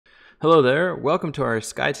Hello there, welcome to our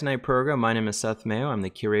Sky Tonight program. My name is Seth Mayo. I'm the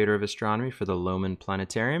curator of astronomy for the Lohman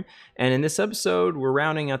Planetarium. And in this episode, we're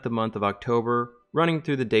rounding out the month of October, running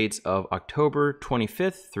through the dates of October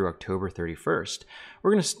 25th through October 31st. We're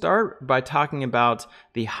going to start by talking about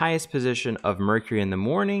the highest position of Mercury in the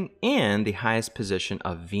morning and the highest position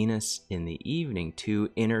of Venus in the evening, two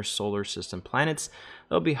inner solar system planets.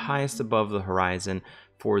 They'll be highest above the horizon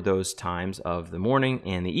for those times of the morning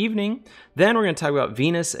and the evening. Then we're going to talk about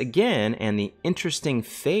Venus again and the interesting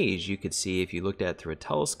phase you could see if you looked at it through a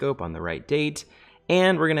telescope on the right date.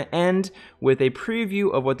 And we're going to end with a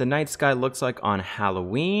preview of what the night sky looks like on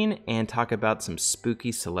Halloween and talk about some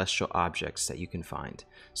spooky celestial objects that you can find.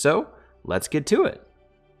 So let's get to it.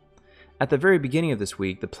 At the very beginning of this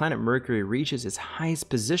week, the planet Mercury reaches its highest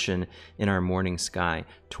position in our morning sky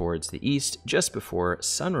towards the east just before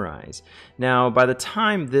sunrise. Now, by the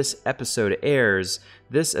time this episode airs,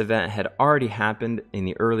 this event had already happened in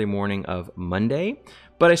the early morning of Monday,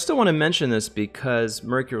 but I still want to mention this because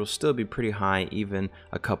Mercury will still be pretty high even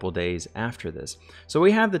a couple days after this. So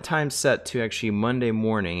we have the time set to actually Monday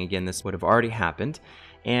morning. Again, this would have already happened.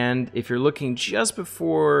 And if you're looking just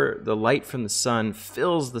before the light from the sun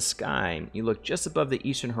fills the sky, you look just above the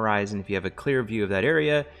eastern horizon if you have a clear view of that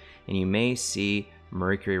area, and you may see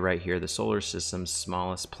Mercury right here, the solar system's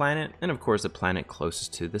smallest planet, and of course the planet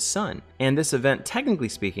closest to the sun. And this event, technically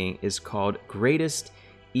speaking, is called greatest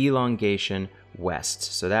elongation west.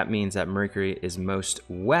 So that means that Mercury is most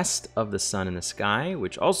west of the sun in the sky,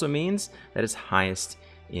 which also means that it's highest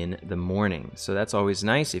in the morning. So that's always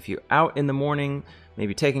nice. If you're out in the morning,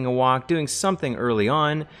 maybe taking a walk, doing something early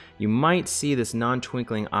on, you might see this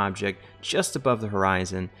non-twinkling object just above the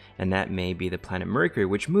horizon, and that may be the planet Mercury,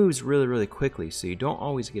 which moves really, really quickly, so you don't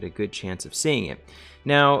always get a good chance of seeing it.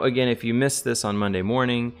 Now, again, if you miss this on Monday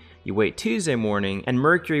morning, you wait Tuesday morning, and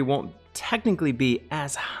Mercury won't technically be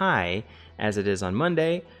as high as it is on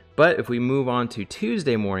Monday, but if we move on to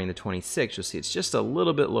Tuesday morning, the 26th, you'll see it's just a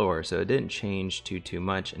little bit lower, so it didn't change too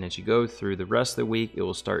much. And as you go through the rest of the week, it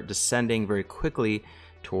will start descending very quickly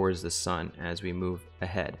towards the sun as we move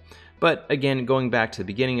ahead. But again, going back to the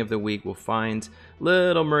beginning of the week, we'll find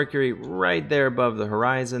little Mercury right there above the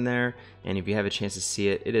horizon there. And if you have a chance to see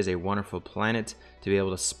it, it is a wonderful planet to be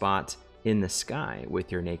able to spot in the sky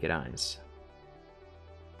with your naked eyes.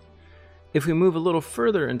 If we move a little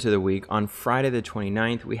further into the week, on Friday the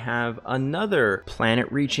 29th, we have another planet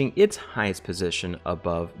reaching its highest position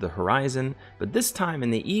above the horizon, but this time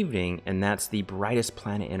in the evening, and that's the brightest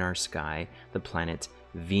planet in our sky, the planet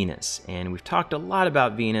Venus. And we've talked a lot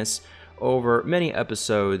about Venus over many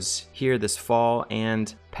episodes here this fall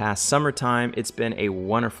and past summertime. It's been a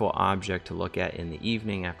wonderful object to look at in the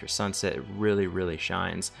evening after sunset. It really, really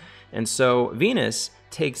shines. And so Venus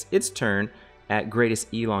takes its turn at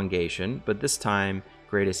greatest elongation, but this time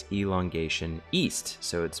greatest elongation east.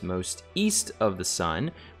 So it's most east of the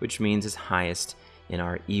sun, which means it's highest in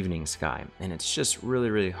our evening sky. And it's just really,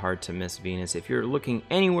 really hard to miss Venus. If you're looking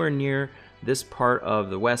anywhere near this part of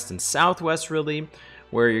the west and southwest, really,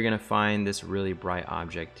 where you're gonna find this really bright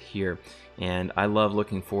object here. And I love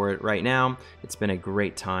looking for it right now. It's been a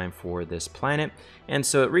great time for this planet. And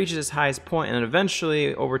so it reaches its highest point, and then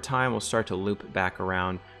eventually over time will start to loop back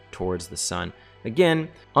around towards the sun. Again,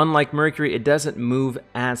 unlike Mercury, it doesn't move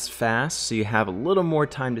as fast, so you have a little more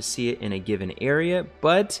time to see it in a given area,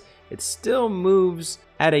 but it still moves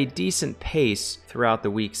at a decent pace throughout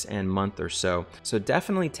the weeks and month or so. So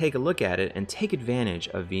definitely take a look at it and take advantage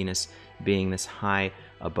of Venus being this high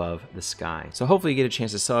above the sky. So hopefully you get a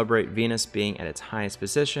chance to celebrate Venus being at its highest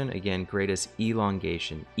position, again, greatest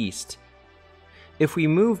elongation east. If we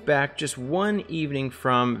move back just one evening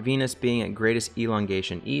from Venus being at greatest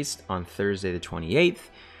elongation east on Thursday the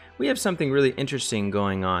 28th, we have something really interesting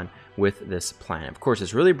going on with this planet. Of course,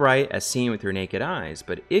 it's really bright as seen with your naked eyes,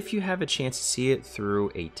 but if you have a chance to see it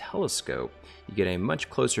through a telescope, you get a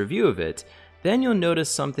much closer view of it, then you'll notice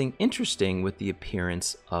something interesting with the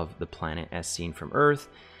appearance of the planet as seen from Earth,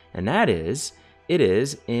 and that is, it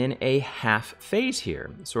is in a half phase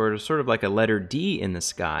here, sort of like a letter D in the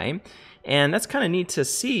sky. And that's kind of neat to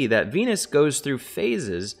see that Venus goes through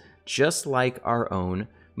phases just like our own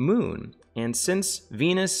moon. And since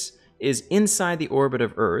Venus is inside the orbit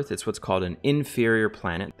of Earth, it's what's called an inferior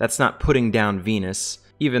planet. That's not putting down Venus,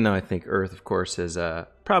 even though I think Earth, of course, is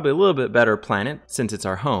probably a little bit better planet since it's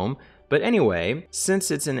our home. But anyway,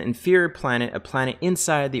 since it's an inferior planet, a planet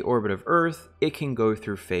inside the orbit of Earth, it can go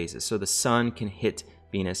through phases. So the sun can hit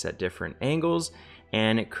Venus at different angles,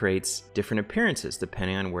 and it creates different appearances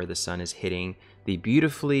depending on where the sun is hitting the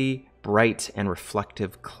beautifully bright and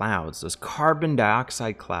reflective clouds, those carbon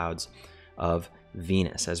dioxide clouds of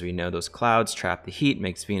Venus. As we know, those clouds trap the heat,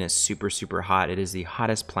 makes Venus super, super hot. It is the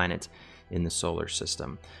hottest planet in the solar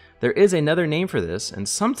system. There is another name for this, and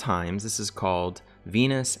sometimes this is called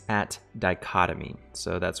Venus at dichotomy.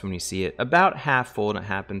 So that's when you see it about half full, and it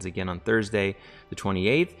happens again on Thursday, the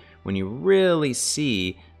 28th, when you really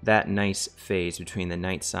see that nice phase between the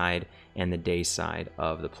night side and the day side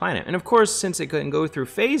of the planet. And of course, since it can go through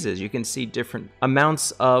phases, you can see different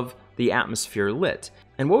amounts of the atmosphere lit.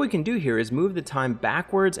 And what we can do here is move the time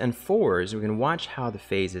backwards and forwards. We can watch how the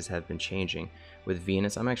phases have been changing. With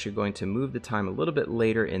Venus, I'm actually going to move the time a little bit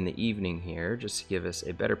later in the evening here, just to give us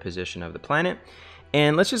a better position of the planet.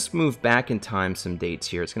 And let's just move back in time some dates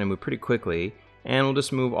here. It's going to move pretty quickly, and we'll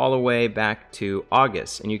just move all the way back to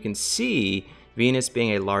August. And you can see Venus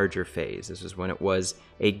being a larger phase. This is when it was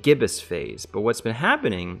a gibbous phase. But what's been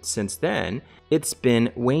happening since then, it's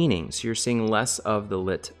been waning. So you're seeing less of the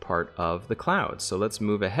lit part of the clouds. So let's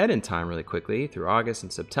move ahead in time really quickly through August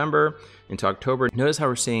and September into October. Notice how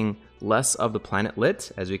we're seeing less of the planet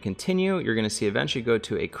lit. As we continue, you're going to see eventually go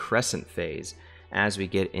to a crescent phase as we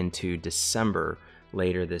get into December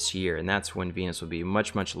later this year. And that's when Venus will be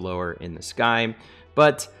much, much lower in the sky.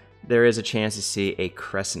 But there is a chance to see a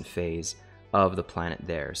crescent phase of the planet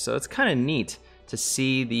there. So it's kind of neat to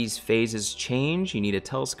see these phases change. You need a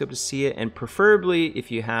telescope to see it, and preferably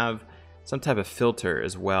if you have some type of filter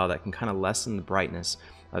as well that can kind of lessen the brightness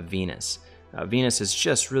of Venus. Venus is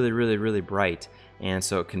just really, really, really bright, and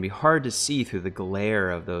so it can be hard to see through the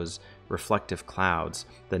glare of those reflective clouds,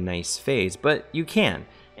 the nice phase, but you can,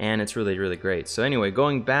 and it's really, really great. So anyway,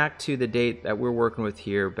 going back to the date that we're working with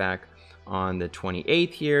here, back on the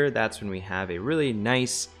 28th here, that's when we have a really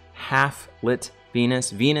nice half-lit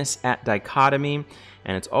Venus at dichotomy,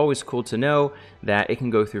 and it's always cool to know that it can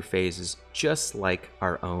go through phases just like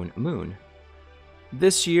our own moon.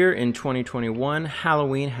 This year in 2021,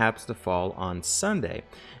 Halloween happens to fall on Sunday.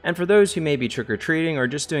 And for those who may be trick-or-treating or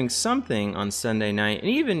just doing something on Sunday night, and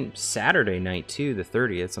even Saturday night too, the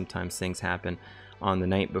 30th, sometimes things happen on the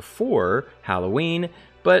night before Halloween,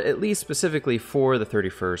 but at least specifically for the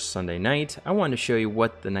 31st Sunday night, I wanted to show you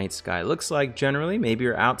what the night sky looks like generally. Maybe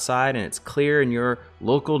you're outside and it's clear in your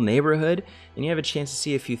local neighborhood and you have a chance to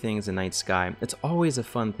see a few things in the night sky. It's always a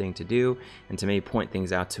fun thing to do, and to maybe point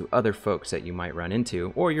things out to other folks that you might run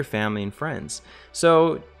into, or your family and friends.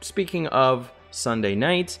 So speaking of Sunday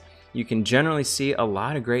night, you can generally see a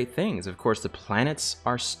lot of great things. Of course, the planets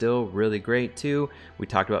are still really great too. We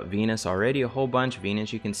talked about Venus already a whole bunch.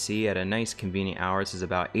 Venus you can see at a nice convenient hour. This is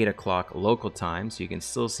about 8 o'clock local time, so you can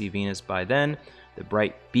still see Venus by then, the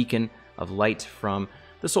bright beacon of light from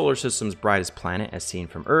the solar system's brightest planet as seen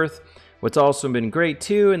from Earth. What's also been great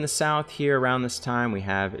too in the south here around this time, we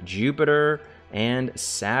have Jupiter and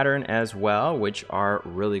Saturn as well, which are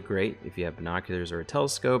really great. If you have binoculars or a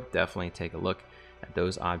telescope, definitely take a look at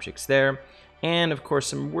those objects there. And of course,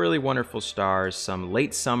 some really wonderful stars, some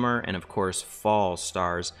late summer and of course fall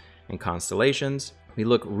stars and constellations. We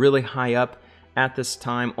look really high up at this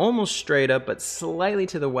time, almost straight up, but slightly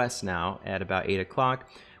to the west now at about 8 o'clock.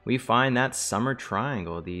 We find that summer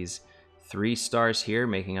triangle, these 3 stars here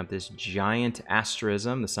making up this giant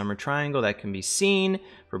asterism, the summer triangle, that can be seen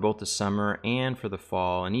for both the summer and for the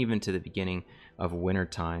fall, and even to the beginning of winter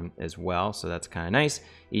time as well. So that's kind of nice.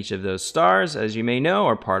 Each of those stars, as you may know,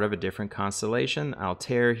 are part of a different constellation.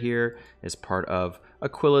 Altair here is part of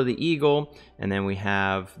Aquila the Eagle, and then we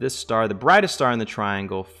have this star, the brightest star in the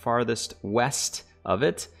triangle, farthest west of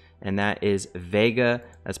it, and that is Vega.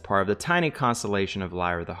 That's part of the tiny constellation of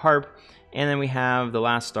Lyra the Harp. And then we have the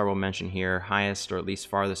last star we'll mention here, highest or at least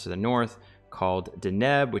farthest to the north, called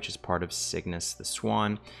Deneb, which is part of Cygnus the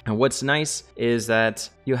Swan. And what's nice is that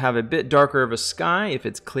you'll have a bit darker of a sky if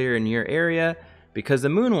it's clear in your area, because the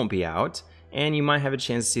moon won't be out, and you might have a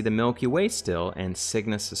chance to see the Milky Way still, and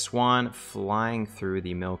Cygnus the Swan flying through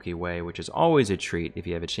the Milky Way, which is always a treat if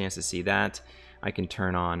you have a chance to see that. I can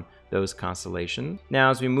turn on those constellations. Now,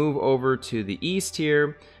 as we move over to the east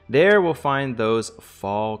here, there we'll find those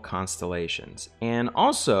fall constellations, and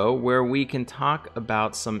also where we can talk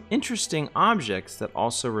about some interesting objects that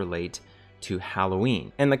also relate to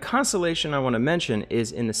Halloween. And the constellation I want to mention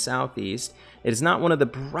is in the southeast. It is not one of the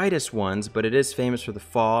brightest ones, but it is famous for the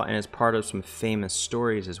fall and is part of some famous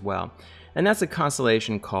stories as well. And that's a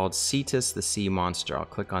constellation called Cetus the Sea Monster. I'll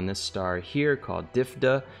click on this star here called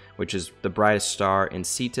Diphdha, which is the brightest star in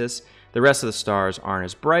Cetus. The rest of the stars aren't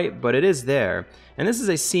as bright, but it is there. And this is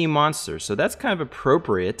a sea monster, so that's kind of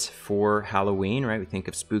appropriate for Halloween, right? We think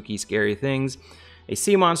of spooky, scary things. A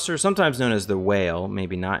sea monster, sometimes known as the whale,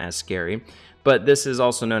 maybe not as scary, but this is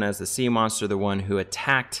also known as the sea monster, the one who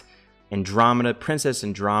attacked Andromeda, Princess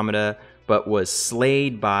Andromeda, but was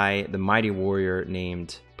slayed by the mighty warrior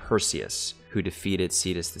named Perseus, who defeated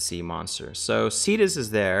Cetus the sea monster. So Cetus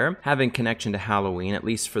is there, having connection to Halloween, at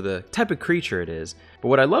least for the type of creature it is. But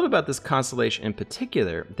what I love about this constellation in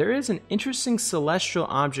particular, there is an interesting celestial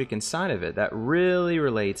object inside of it that really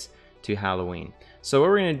relates to Halloween. So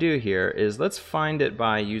what we're going to do here is let's find it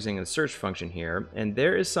by using the search function here, and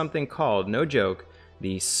there is something called, no joke,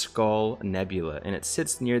 the Skull Nebula, and it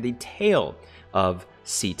sits near the tail of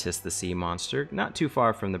Cetus the sea monster, not too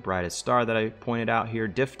far from the brightest star that I pointed out here,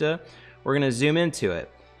 Difta. We're going to zoom into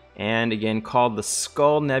it, and again called the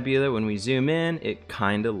Skull Nebula. When we zoom in, it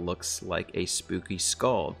kind of looks like a spooky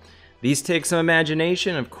skull. These take some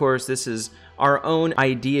imagination. Of course, this is our own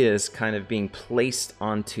ideas kind of being placed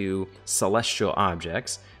onto celestial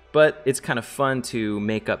objects, but it's kind of fun to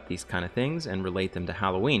make up these kind of things and relate them to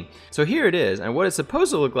Halloween. So here it is, and what it's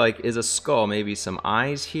supposed to look like is a skull, maybe some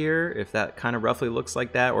eyes here, if that kind of roughly looks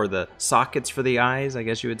like that, or the sockets for the eyes, I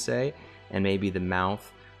guess you would say, and maybe the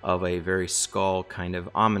mouth of a very skull kind of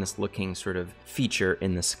ominous looking sort of feature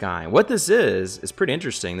in the sky. What this is pretty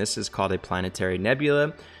interesting. This is called a planetary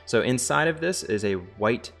nebula. So inside of this is a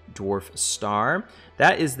white dwarf star.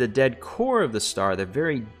 That is the dead core of the star, the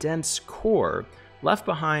very dense core, left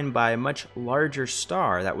behind by a much larger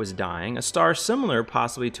star that was dying, a star similar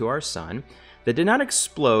possibly to our sun, that did not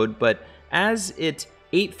explode, but as it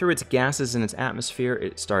ate through its gases in its atmosphere,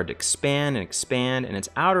 it started to expand and expand, and its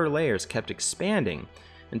outer layers kept expanding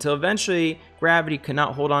until eventually gravity could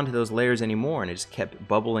not hold on to those layers anymore, and it just kept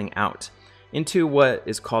bubbling out into what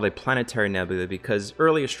is called a planetary nebula, because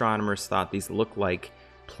early astronomers thought these looked like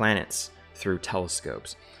planets through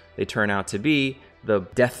telescopes. They turn out to be the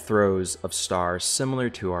death throes of stars similar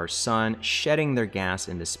to our sun, shedding their gas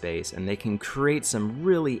into space, and they can create some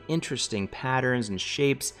really interesting patterns and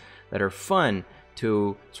shapes that are fun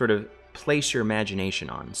to sort of place your imagination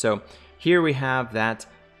on. So here we have that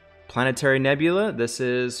planetary nebula. This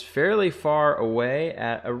is fairly far away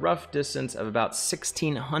at a rough distance of about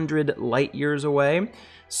 1,600 light years away.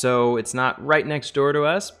 So it's not right next door to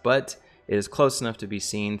us, but it is close enough to be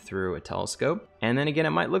seen through a telescope. And then again,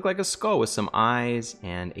 it might look like a skull with some eyes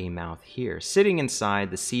and a mouth here, sitting inside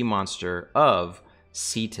the sea monster of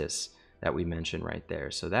Cetus that we mentioned right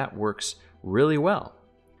there. So that works really well.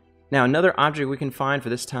 Now, another object we can find for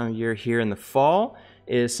this time of year here in the fall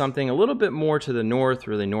is something a little bit more to the north,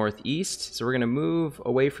 really northeast. So we're going to move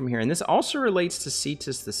away from here. And this also relates to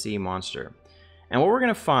Cetus the sea monster. And what we're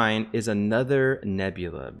going to find is another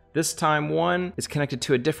nebula. This time one is connected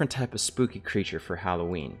to a different type of spooky creature for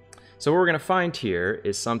Halloween. So what we're going to find here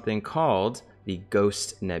is something called the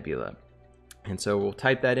Ghost Nebula. And so we'll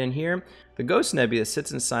type that in here. The Ghost Nebula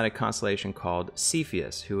sits inside a constellation called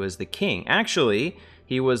Cepheus, who is the king. Actually,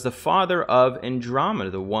 he was the father of Andromeda,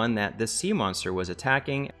 the one that this sea monster was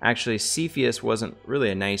attacking. Actually, Cepheus wasn't really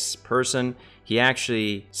a nice person. He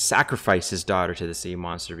actually sacrificed his daughter to the sea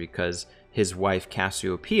monster because his wife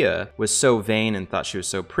Cassiopeia was so vain and thought she was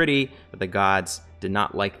so pretty that the gods did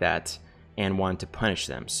not like that and wanted to punish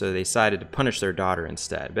them. So they decided to punish their daughter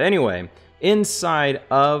instead. But anyway, inside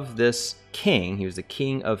of this king, he was the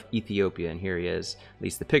king of Ethiopia, and here he is, at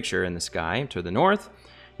least the picture in the sky to the north.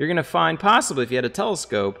 You're going to find, possibly if you had a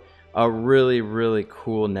telescope, a really, really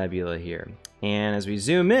cool nebula here. And as we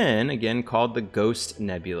zoom in, again, called the Ghost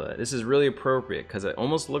Nebula. This is really appropriate because it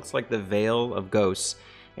almost looks like the veil of ghosts.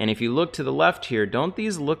 And if you look to the left here, don't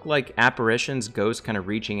these look like apparitions, ghosts kind of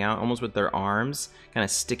reaching out, almost with their arms kind of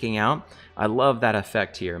sticking out? I love that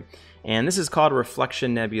effect here. And this is called a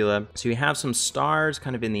reflection nebula. So you have some stars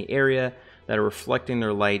kind of in the area that are reflecting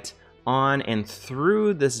their light on and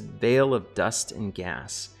through this veil of dust and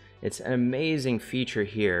gas. It's an amazing feature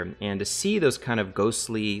here, and to see those kind of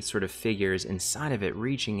ghostly sort of figures inside of it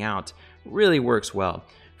reaching out really works well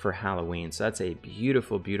for Halloween. So that's a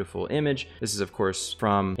beautiful, beautiful image. This is, of course,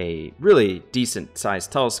 from a really decent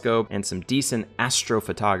sized telescope and some decent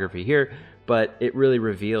astrophotography here, but it really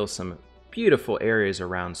reveals some beautiful areas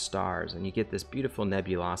around stars, and you get this beautiful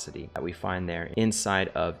nebulosity that we find there inside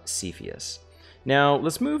of Cepheus. Now,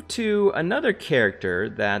 let's move to another character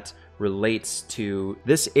that relates to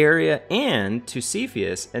this area and to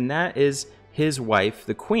Cepheus, and that is his wife,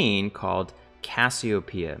 the queen, called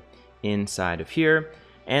Cassiopeia, inside of here.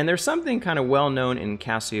 And there's something kind of well known in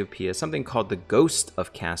Cassiopeia, something called the Ghost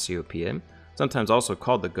of Cassiopeia, sometimes also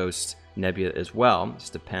called the Ghost Nebula as well.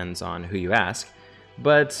 Just depends on who you ask.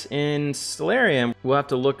 But in Stellarium, we'll have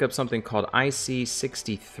to look up something called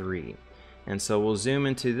IC63. And so we'll zoom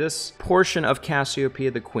into this portion of Cassiopeia,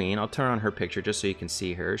 the queen. I'll turn on her picture just so you can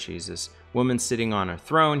see her. She's this woman sitting on a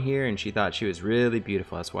throne here, and she thought she was really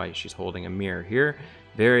beautiful. That's why she's holding a mirror here.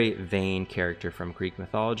 very vain character from Greek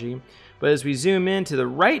mythology. But as we zoom in to the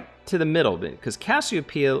right to the middle, because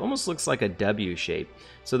Cassiopeia almost looks like a W shape.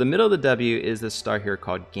 So the middle of the W is this star here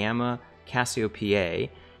called Gamma Cassiopeiae,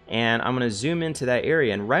 and I'm going to zoom into that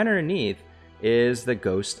area, and right underneath is the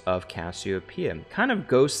ghost of Cassiopeia. Kind of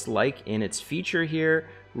ghost-like in its feature here,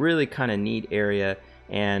 really kind of neat area,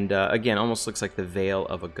 and again, almost looks like the veil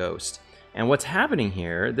of a ghost. And what's happening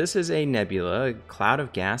here, this is a nebula, a cloud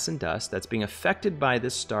of gas and dust that's being affected by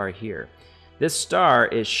this star here. This star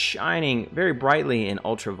is shining very brightly in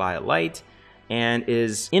ultraviolet light and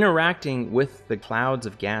is interacting with the clouds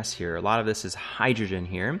of gas here. A lot of this is hydrogen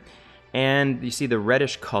here. And you see the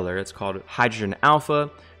reddish color, it's called hydrogen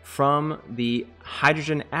alpha, from the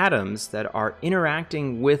hydrogen atoms that are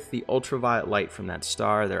interacting with the ultraviolet light from that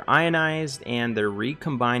star. They're ionized and they're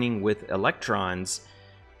recombining with electrons,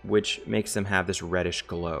 which makes them have this reddish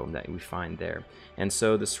glow that we find there. And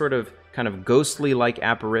so this sort of kind of ghostly-like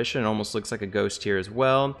apparition, it almost looks like a ghost here as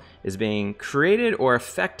well, is being created or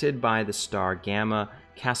affected by the star Gamma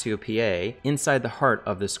Cassiopeiae inside the heart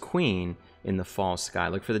of this queen in the fall sky.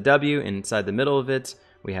 Look for the W, inside the middle of it,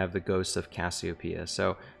 we have the ghost of Cassiopeia.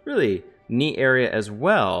 So really neat area as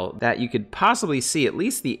well that you could possibly see at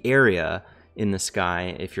least the area in the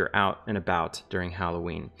sky if you're out and about during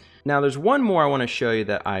Halloween. Now there's one more I want to show you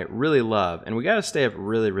that I really love, and we got to stay up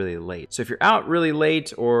really late. So if you're out really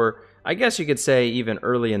late, or I guess you could say even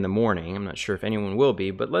early in the morning, I'm not sure if anyone will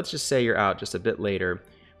be, but let's just say you're out just a bit later,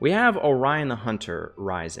 we have Orion the Hunter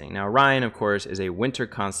rising. Now Orion, of course, is a winter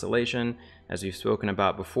constellation, as we've spoken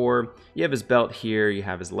about before. You have his belt here, you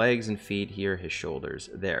have his legs and feet here, his shoulders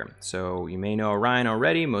there. So you may know Orion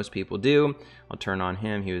already, most people do. I'll turn on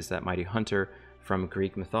him, he was that mighty hunter from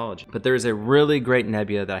Greek mythology. But there is a really great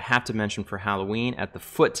nebula that I have to mention for Halloween at the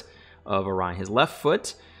foot of Orion. His left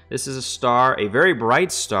foot, this is a star, a very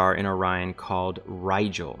bright star in Orion called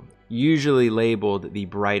Rigel, usually labeled the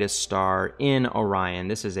brightest star in Orion.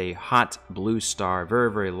 This is a hot blue star,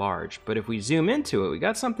 very large. But if we zoom into it, we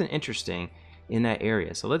got something interesting in that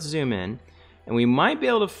area. So let's zoom in, and we might be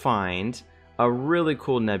able to find a really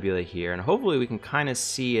cool nebula here, and hopefully we can kind of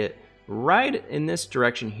see it right in this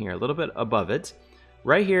direction here, a little bit above it.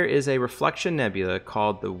 Right here is a reflection nebula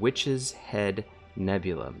called the Witch's Head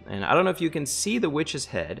Nebula. And I don't know if you can see the witch's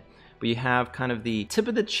head, but you have kind of the tip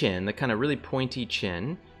of the chin, the kind of really pointy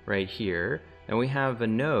chin right here. And we have a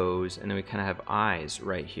nose, and then we kind of have eyes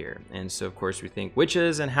right here. And so, of course, we think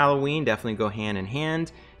witches and Halloween definitely go hand in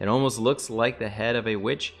hand. It almost looks like the head of a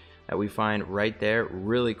witch that we find right there.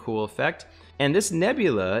 Really cool effect. And this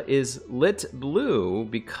nebula is lit blue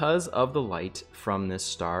because of the light from this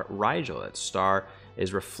star Rigel. That star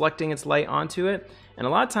is reflecting its light onto it. And a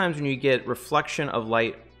lot of times when you get reflection of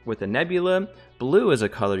light with a nebula, blue is a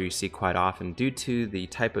color you see quite often due to the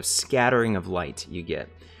type of scattering of light you get.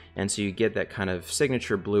 And so you get that kind of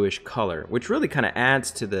signature bluish color, which really kind of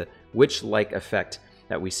adds to the witch-like effect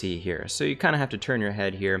that we see here. So you kind of have to turn your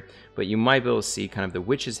head here, but you might be able to see kind of the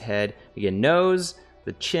witch's head. Again, nose,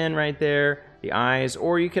 the chin right there, the eyes,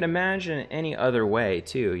 or you can imagine any other way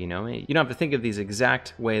too, you know. You don't have to think of these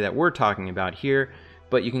exact way that we're talking about here,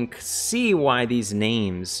 but you can see why these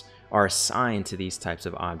names are assigned to these types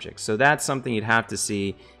of objects. So that's something you'd have to see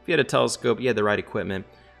if you had a telescope, you had the right equipment,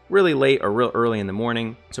 really late or real early in the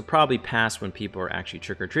morning, so probably past when people are actually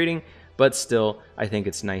trick-or-treating, but still, I think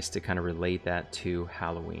it's nice to kind of relate that to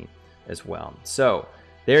Halloween as well. So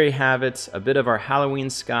there you have it, a bit of our Halloween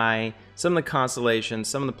sky, some of the constellations,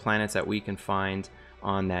 some of the planets that we can find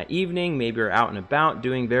on that evening. Maybe you're out and about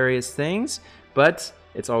doing various things, but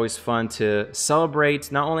it's always fun to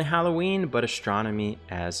celebrate not only Halloween, but astronomy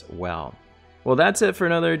as well. Well, that's it for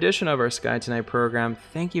another edition of our Sky Tonight program.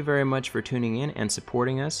 Thank you very much for tuning in and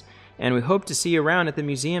supporting us. And we hope to see you around at the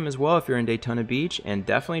museum as well if you're in Daytona Beach. And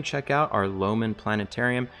definitely check out our Loman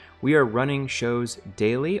Planetarium. We are running shows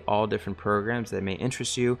daily, all different programs that may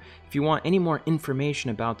interest you. If you want any more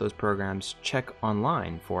information about those programs, check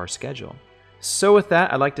online for our schedule. So with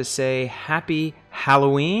that, I'd like to say happy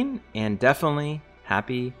Halloween and definitely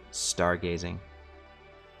happy stargazing.